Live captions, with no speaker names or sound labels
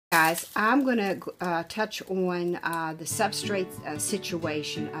Guys, I'm going to touch on the substrate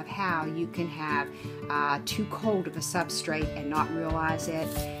situation of how you can have too cold of a substrate and not realize it.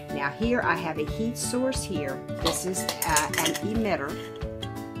 Now here I have a heat source here. This is an emitter.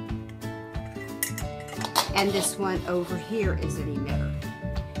 And this one over here is an emitter.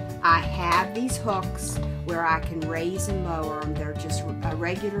 I have these hooks where I can raise and lower them. They're just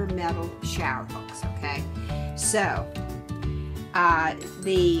regular metal shower hooks, okay? So,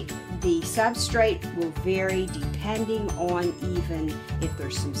 the substrate will vary depending on even if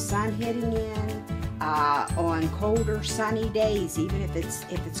there's some sun hitting in, on colder sunny days, even if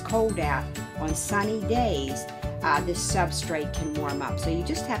it's cold out, on sunny days, this substrate can warm up. So you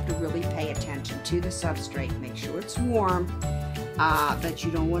just have to really pay attention to the substrate, make sure it's warm, but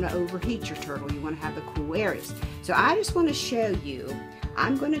you don't want to overheat your turtle. You want to have the cool areas. So I just want to show you,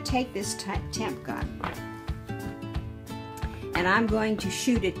 I'm going to take this temp gun and I'm going to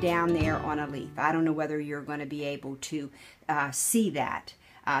shoot it down there on a leaf. I don't know whether you're going to be able to see that.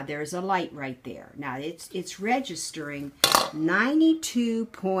 There's a light right there. Now it's registering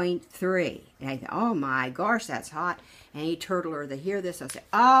 92.3. And oh my gosh, that's hot. Any turtler that hear this, I'll say,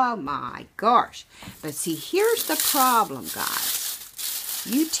 oh my gosh. But see, here's the problem, guys.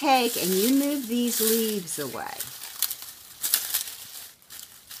 You take and you move these leaves away.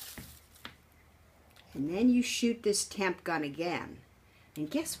 And then you shoot this temp gun again. And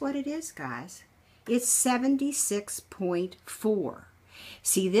guess what it is, guys? It's 76.4.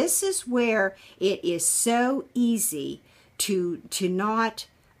 See, this is where it is so easy to not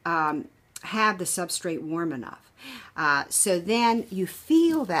have the substrate warm enough. So then you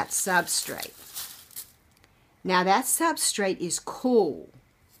feel that substrate. Now that substrate is cool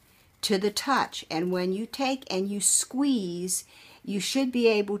to the touch, and when you take and you squeeze, you should be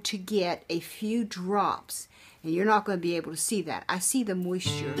able to get a few drops, and you're not going to be able to see that. I see the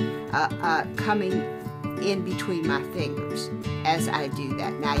moisture coming in between my fingers as I do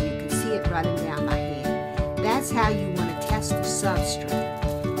that. Now you can see it running down my hand. That's how you want to test the substrate.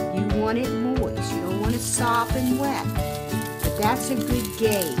 You want it moist. You don't want it soft and wet. But that's a good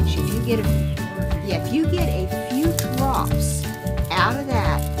gauge. If you get a few drops out of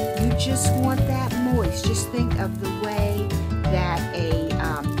that, you just want that moist. Just think of the way that a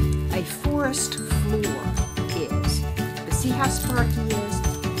forest floor is. But see how Sparky is?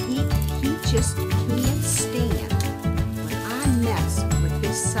 He just can't stand when I mess with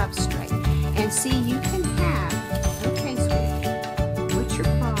this substrate. And see, you can have, okay, sweetie, what's your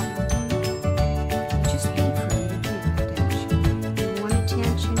problem? You just hate for me to give attention. You want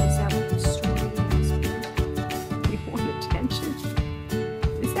attention? Is that what the story is? You want attention?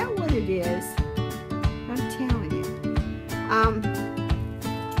 Is that what it is? I'm telling you.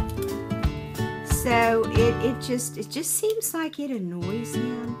 So it just seems like it annoys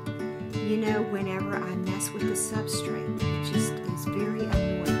him, you know, whenever I mess with the substrate. It just is very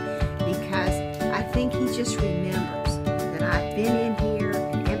annoying because I think he just remembers that I've been in here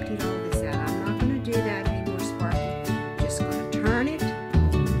and emptied all this out. I'm not going to do that anymore, Sparky. Just going to turn it,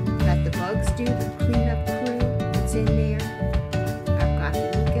 let the bugs do the cleanup crew that's in there. I've got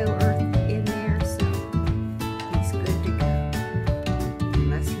the Eco Earth in there, so he's good to go.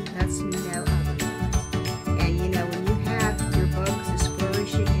 Unless he lets me know otherwise. And you know, when you have your bugs is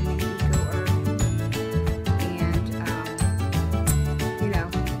flourishing in the Eco Earth, and you know,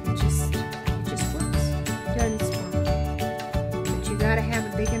 it just works. Doesn't Sparky? But you gotta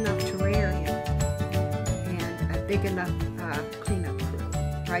have a big enough terrarium and a big enough cleanup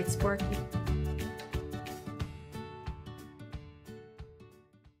crew. Right, Sparky?